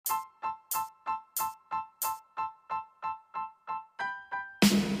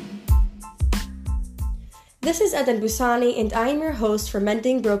This is Adan Busani, and I am your host for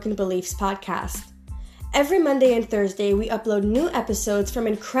Mending Broken Beliefs podcast. Every Monday and Thursday, we upload new episodes from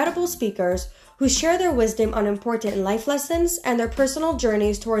incredible speakers who share their wisdom on important life lessons and their personal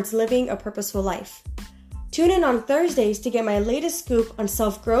journeys towards living a purposeful life. Tune in on Thursdays to get my latest scoop on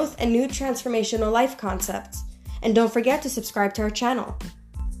self-growth and new transformational life concepts. And don't forget to subscribe to our channel.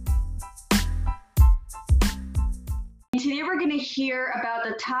 Today we're going to hear about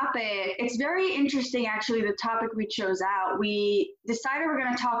the topic. It's very interesting, actually, the topic we chose out. We decided we're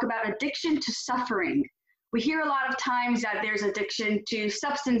going to talk about addiction to suffering. We hear a lot of times that there's addiction to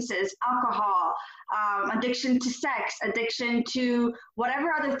substances, alcohol, addiction to sex, addiction to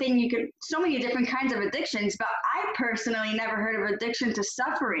whatever other thing so many different kinds of addictions, but I personally never heard of addiction to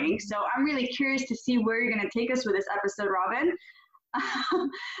suffering. So I'm really curious to see where you're going to take us with this episode, Robin.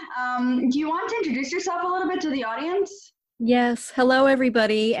 Do you want to introduce yourself a little bit to the audience? Yes. Hello,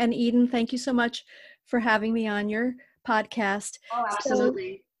 everybody. And Eden, thank you so much for having me on your podcast. Oh,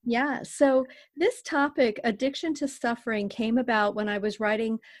 absolutely. So this topic, addiction to suffering, came about when I was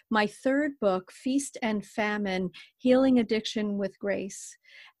writing my third book, Feast and Famine, Healing Addiction with Grace.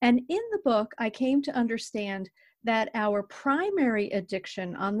 And in the book, I came to understand that our primary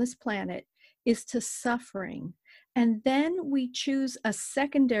addiction on this planet is to suffering. And then we choose a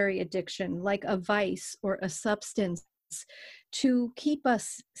secondary addiction, like a vice or a substance, to keep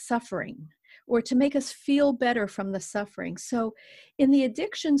us suffering or to make us feel better from the suffering. So in the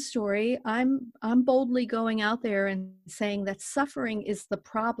addiction story, I'm boldly going out there and saying that suffering is the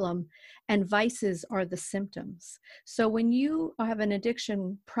problem and vices are the symptoms. So when you have an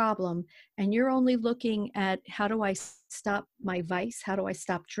addiction problem and you're only looking at how do I stop my vice? How do I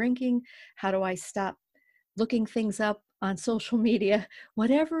stop drinking? How do I stop looking things up on social media,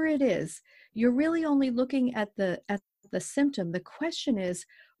 whatever it is, you're really only looking at the symptom. The question is,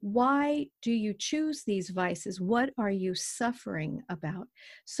 why do you choose these vices? What are you suffering about?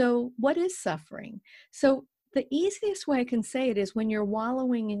 So what is suffering? So the easiest way I can say it is when you're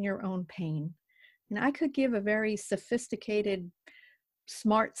wallowing in your own pain. And I could give a very sophisticated,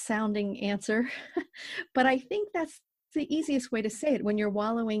 smart sounding answer, but I think that's the easiest way to say it, when you're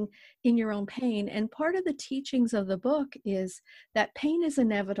wallowing in your own pain. And part of the teachings of the book is that pain is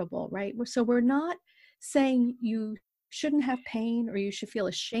inevitable, right? So we're not saying you shouldn't have pain or you should feel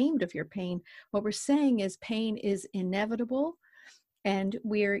ashamed of your pain. What we're saying is pain is inevitable, and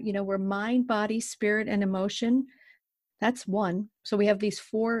we're mind, body, spirit, and emotion. That's one. So we have these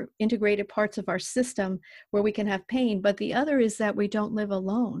four integrated parts of our system where we can have pain, but the other is that we don't live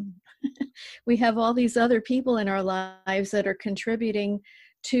alone. We have all these other people in our lives that are contributing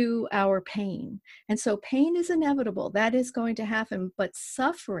to our pain. And so pain is inevitable. That is going to happen, but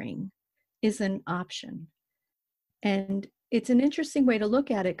suffering is an option. And it's an interesting way to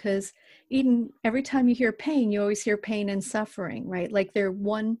look at it because Eden, every time you hear pain, you always hear pain and suffering, right? Like they're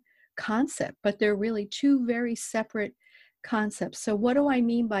one concept, but they're really two very separate concepts. So what do I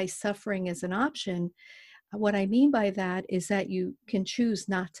mean by suffering as an option? What I mean by that is that you can choose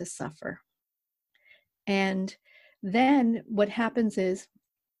not to suffer. And then what happens is,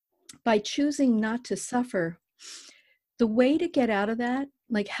 by choosing not to suffer, the way to get out of that,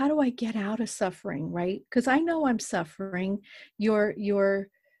 like how do I get out of suffering, right? Because I know I'm suffering. You're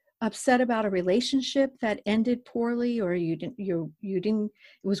upset about a relationship that ended poorly, or you didn't,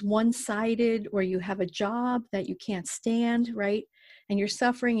 it was one-sided, or you have a job that you can't stand, right? And you're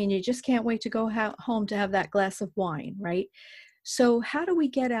suffering and you just can't wait to go home to have that glass of wine, right? So how do we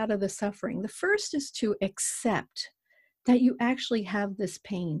get out of the suffering? The first is to accept that you actually have this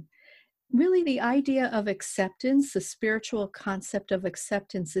pain. Really, the idea of acceptance, the spiritual concept of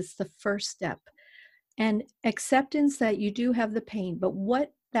acceptance, is the first step. And acceptance that you do have the pain, but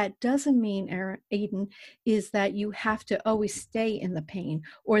what that doesn't mean, Eden, is that you have to always stay in the pain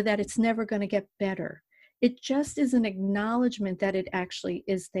or that it's never going to get better. It just is an acknowledgement that it actually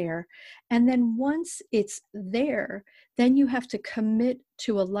is there. And then once it's there, then you have to commit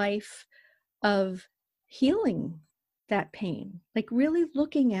to a life of healing that pain, like really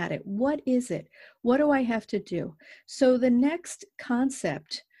looking at it. What is it? What do I have to do? So the next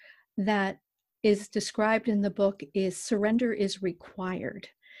concept that is described in the book is surrender is required.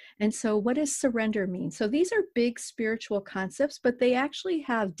 And so what does surrender mean? So these are big spiritual concepts, but they actually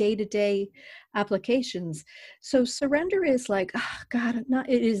have day-to-day applications. So surrender is like, oh, God,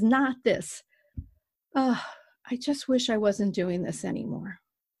 it is not this. Oh, I just wish I wasn't doing this anymore,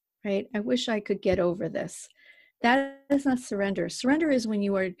 right? I wish I could get over this. That is not surrender. Surrender is when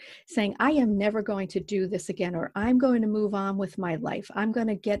you are saying, I am never going to do this again, or I'm going to move on with my life. I'm going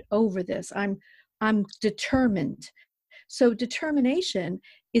to get over this. I'm determined. So determination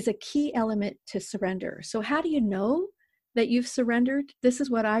is a key element to surrender. So how do you know that you've surrendered? This is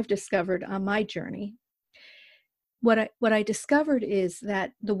what I've discovered on my journey. What I discovered is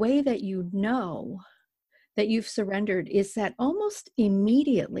that the way that you know that you've surrendered is that almost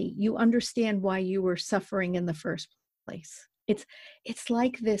immediately you understand why you were suffering in the first place. It's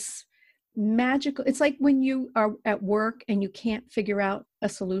like this magical, it's like when you are at work and you can't figure out a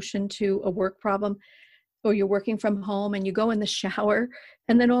solution to a work problem, or you're working from home and you go in the shower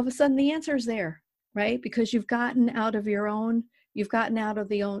and then all of a sudden the answer is there, right? Because you've gotten out of your own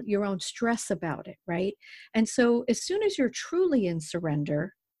your own stress about it, right? And so as soon as you're truly in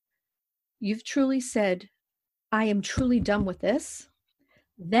surrender, you've truly said, I am truly done with this,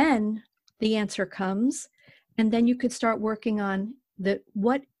 then the answer comes, and then you could start working on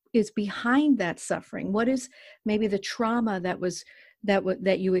what is behind that suffering. What is maybe the trauma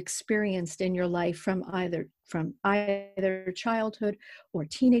that you experienced in your life from either childhood or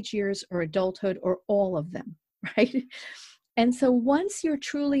teenage years or adulthood or all of them, right? And so once you're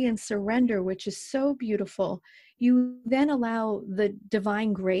truly in surrender, which is so beautiful, you then allow the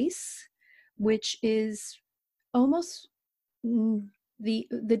divine grace, which is almost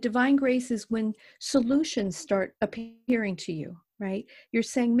the divine grace is when solutions start appearing to you, right? You're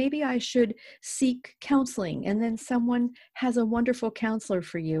saying, maybe I should seek counseling, and then someone has a wonderful counselor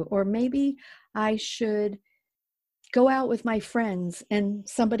for you. Or maybe I should go out with my friends and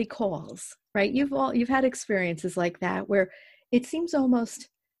somebody calls, right? You've had experiences like that where it seems almost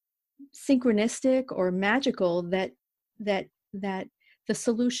synchronistic or magical that the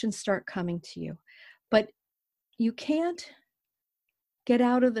solutions start coming to you. But you can't get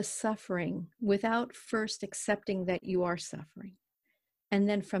out of the suffering without first accepting that you are suffering. And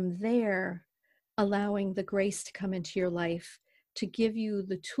then from there, allowing the grace to come into your life to give you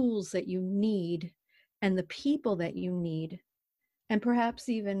the tools that you need and the people that you need, and perhaps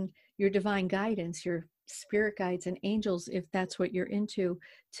even your divine guidance, your spirit guides and angels, if that's what you're into,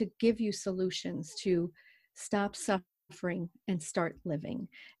 to give you solutions to stop suffering and start living.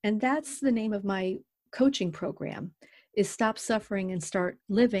 And that's the name of my coaching program, is Stop Suffering and Start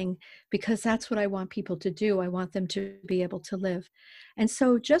Living, because that's what I want people to do. I want them to be able to live. And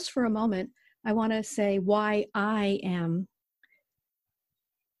so just for a moment, I want to say why I am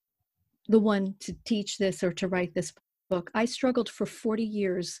the one to teach this or to write this book. I struggled for 40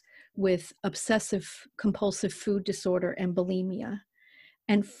 years with obsessive compulsive food disorder and bulimia.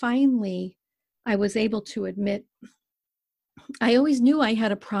 And finally, I was able to admit, I always knew I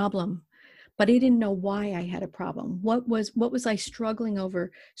had a problem, but I didn't know why I had a problem. What was I struggling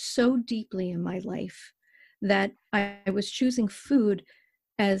over so deeply in my life that I was choosing food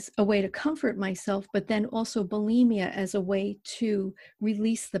as a way to comfort myself, but then also bulimia as a way to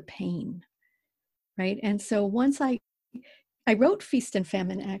release the pain, right? And so once I wrote Feast and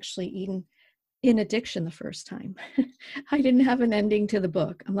Famine, actually, Eden, in addiction the first time. I didn't have an ending to the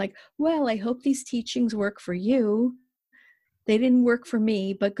book. I'm like, well, I hope these teachings work for you. They didn't work for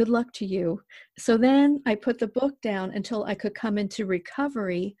me, but good luck to you. So then I put the book down until I could come into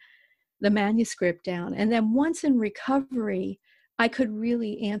recovery, the manuscript down. And then once in recovery, I could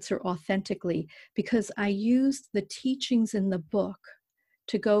really answer authentically, because I used the teachings in the book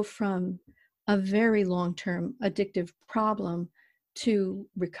to go from a very long-term addictive problem to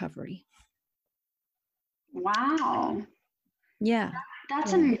recovery. Wow. Yeah.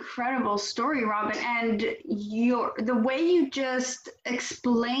 That's an incredible story, Robin. And the way you just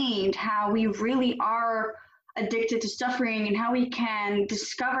explained how we really are addicted to suffering and how we can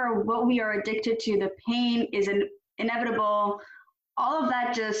discover what we are addicted to, the pain is inevitable. All of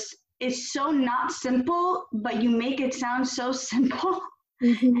that just is so not simple, but you make it sound so simple.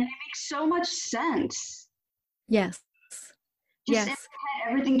 Mm-hmm. And it makes so much sense. Yes. Just in my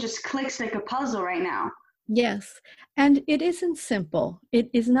head, everything just clicks like a puzzle right now. Yes. And it isn't simple. It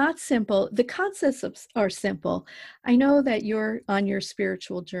is not simple. The concepts are simple. I know that you're on your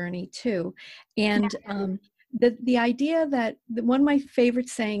spiritual journey too. And the idea that one of my favorite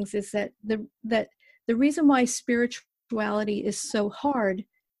sayings is that the reason why spirituality is so hard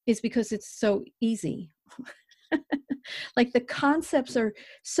is because it's so easy. Like the concepts are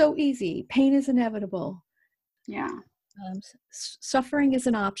so easy. Pain is inevitable. Yeah. Suffering is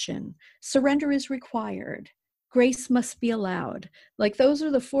an option. Surrender is required. Grace must be allowed. Like those are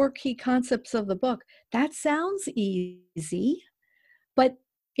the 4 key concepts of the book. That sounds easy, but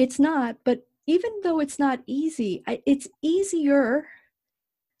it's not. But even though it's not easy, it's easier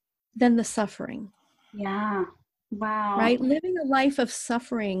than the suffering. Yeah. Wow. Right? Living a life of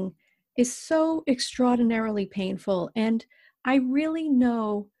suffering is so extraordinarily painful. And I really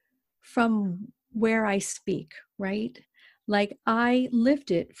know from where I speak, right? Like I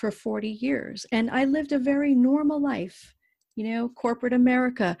lived it for 40 years and I lived a very normal life, corporate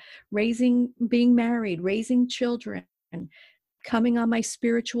America, being married, raising children, coming on my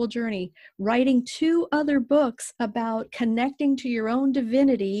spiritual journey, writing 2 other books about connecting to your own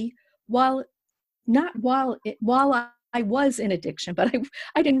divinity while not while I was in addiction, but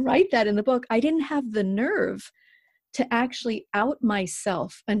I didn't write that in the book. I didn't have the nerve to actually out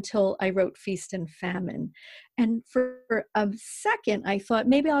myself until I wrote Feast and Famine. And for a second, I thought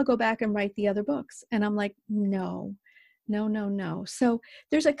maybe I'll go back and write the other books. And I'm like, no, no, no, no. So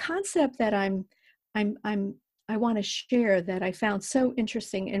there's a concept that I want to share that I found so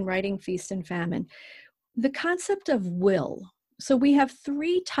interesting in writing Feast and Famine. The concept of will. So we have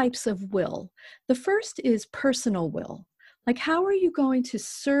 3 types of will. The first is personal will. Like, how are you going to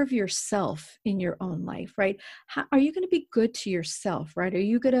serve yourself in your own life, right? How, are you going to be good to yourself, right? Are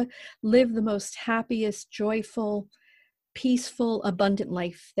you going to live the most happiest, joyful, peaceful, abundant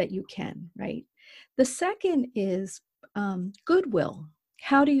life that you can, right? The second is goodwill.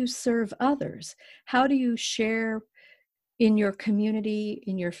 How do you serve others? How do you share in your community,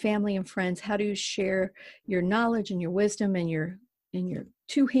 in your family and friends? How do you share your knowledge and your wisdom and your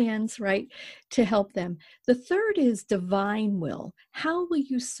 2 hands, right, to help them? The third is divine will. How will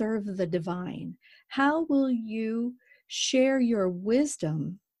you serve the divine? How will you share your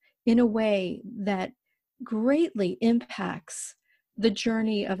wisdom in a way that greatly impacts the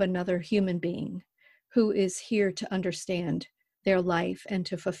journey of another human being who is here to understand their life and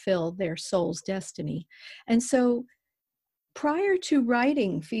to fulfill their soul's destiny? And so prior to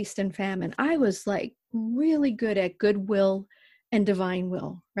writing Feast and Famine, I was like really good at goodwill and divine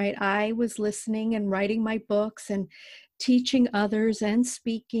will, right? I was listening and writing my books and teaching others and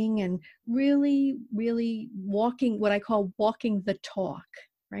speaking and really, really walking what I call walking the talk,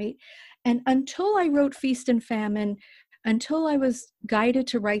 right? And until I wrote Feast and Famine, until I was guided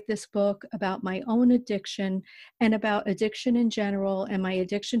to write this book about my own addiction and about addiction in general and my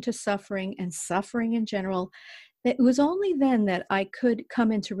addiction to suffering and suffering in general, it was only then that I could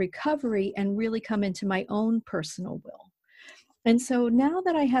come into recovery and really come into my own personal will. And so now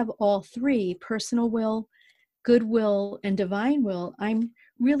that I have all 3, personal will, goodwill, and divine will, I'm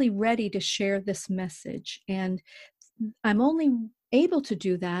really ready to share this message. And I'm only able to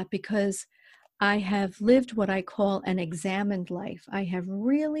do that because I have lived what I call an examined life. I have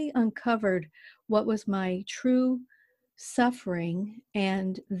really uncovered what was my true suffering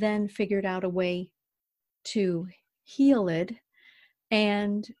and then figured out a way to heal it.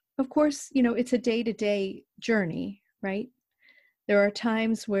 And of course, it's a day-to-day journey, right? There are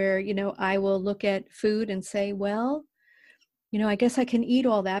times where, I will look at food and say, well, I guess I can eat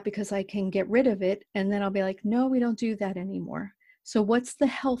all that because I can get rid of it. And then I'll be like, no, we don't do that anymore. So what's the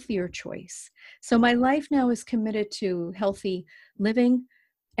healthier choice? So my life now is committed to healthy living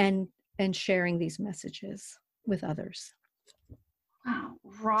and sharing these messages with others. Wow,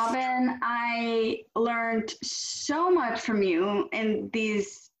 Robin, I learned so much from you in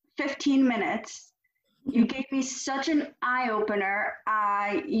these 15 minutes. You gave me such an eye-opener.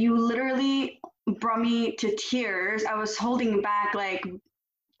 You literally brought me to tears. I was holding back like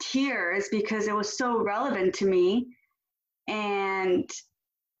tears because it was so relevant to me. And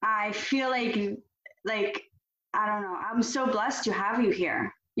I feel like I don't know, I'm so blessed to have you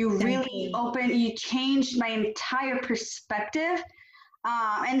here. You really you changed my entire perspective.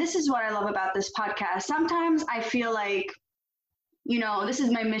 And this is what I love about this podcast. Sometimes I feel like, this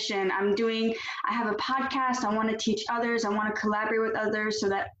is my mission. I have a podcast. I want to teach others. I want to collaborate with others so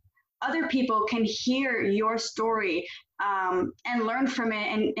that other people can hear your story and learn from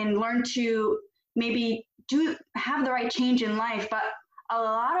it and learn to maybe have the right change in life. But a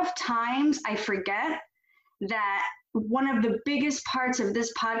lot of times I forget that one of the biggest parts of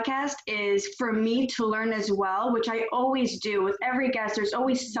this podcast is for me to learn as well, which I always do with every guest. There's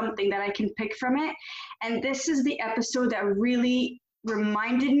always something that I can pick from it. And this is the episode that really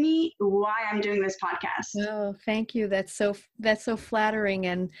reminded me why I'm doing this podcast. Oh, thank you. That's so flattering.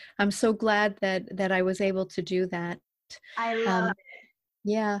 And I'm so glad that I was able to do that. I love it.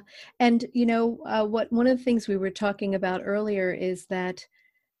 Yeah. And one of the things we were talking about earlier is that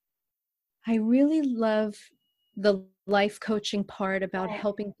I really love the life coaching part about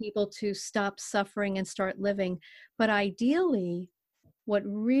helping people to stop suffering and start living. But ideally, what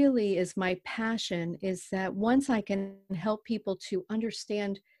really is my passion is that once I can help people to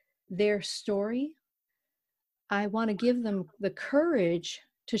understand their story, I want to give them the courage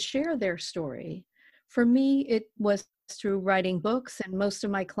to share their story. For me, it was through writing books, and most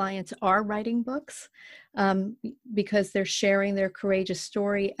of my clients are writing books because they're sharing their courageous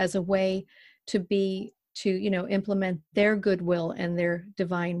story as a way to be to, implement their goodwill and their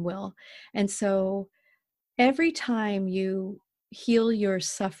divine will. And so every time you heal your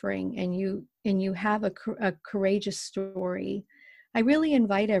suffering and you have a courageous story, I really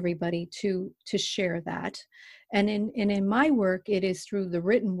invite everybody to share that. And in my work, it is through the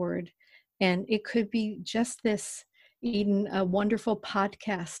written word, and it could be just this, Eden, a wonderful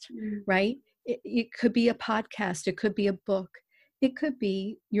podcast, right? It could be a podcast, it could be a book, it could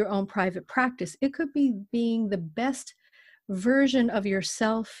be your own private practice, it could be being the best version of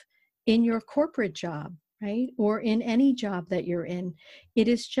yourself in your corporate job, right? Or in any job that you're in. It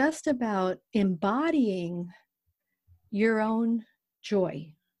is just about embodying your own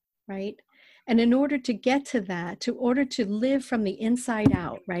joy, right? And in order to get to that, in order to live from the inside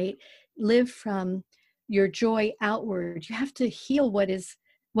out, right? Live from your joy outward, you have to heal what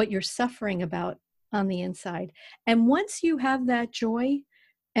you're suffering about on the inside. And once you have that joy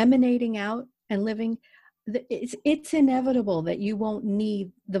emanating out and living, it's inevitable that you won't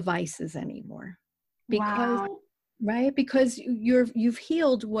need the vices anymore. Because, wow. Right? Because you've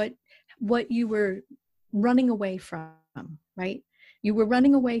healed what you were running away from, right? You were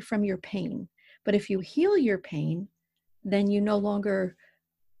running away from your pain. But if you heal your pain, then you no longer,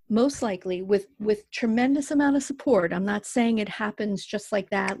 most likely with tremendous amount of support. I'm not saying it happens just like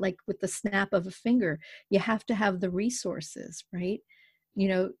that, like with the snap of a finger. You have to have the resources, right?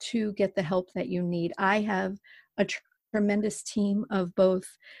 To get the help that you need. I have a tremendous team of both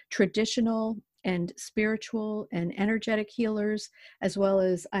traditional and spiritual and energetic healers, as well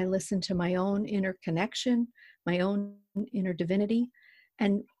as I listen to my own inner connection, my own inner divinity.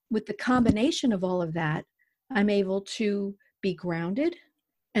 And with the combination of all of that, I'm able to be grounded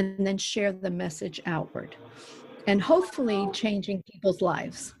and then share the message outward, and hopefully changing people's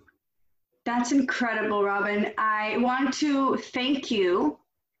lives. That's incredible, Robin. I want to thank you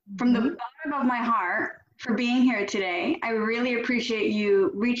from the bottom of my heart for being here today. I really appreciate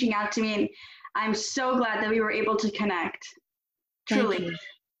you reaching out to me, and I'm so glad that we were able to connect. Truly.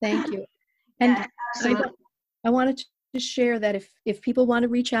 Thank you. And yes, absolutely. I wanted to share that if people want to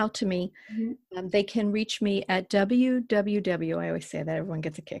reach out to me, they can reach me at www. I always say that, everyone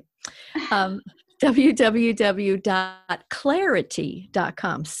gets a kick.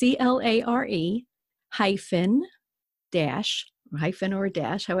 www.clarety.com, CLARE-hyphen or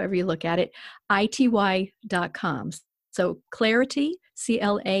dash, however you look at it, ity.com. So Clarety,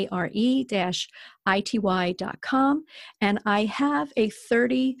 CLARE-ity.com. And I have a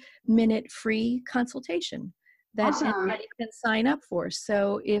 30-minute free consultation that anybody can sign up for.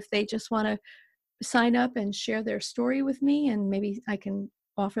 So if they just want to sign up and share their story with me, and maybe I can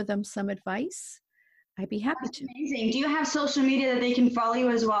offer them some advice, I'd be happy to. Amazing. Do you have social media that they can follow you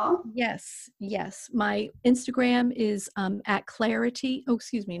as well? Yes. My Instagram is at Clarety. Oh,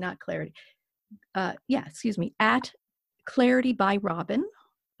 excuse me, not Clarety. At Clarety by Robin,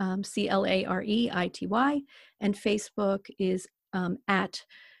 CLAREITY, and Facebook is at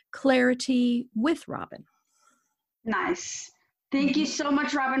Clarety with Robin. Nice. Thank you so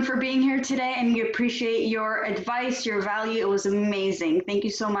much, Robin, for being here today, and we appreciate your advice, your value. It was amazing. Thank you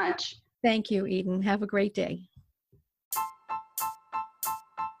so much. Thank you, Eden. Have a great day.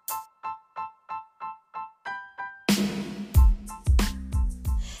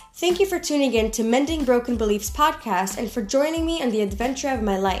 Thank you for tuning in to Mending Broken Beliefs podcast and for joining me on the adventure of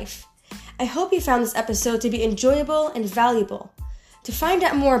my life. I hope you found this episode to be enjoyable and valuable. To find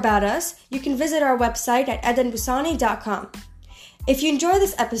out more about us, you can visit our website at edenbusani.com. If you enjoy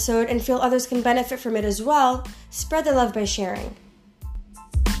this episode and feel others can benefit from it as well, spread the love by sharing.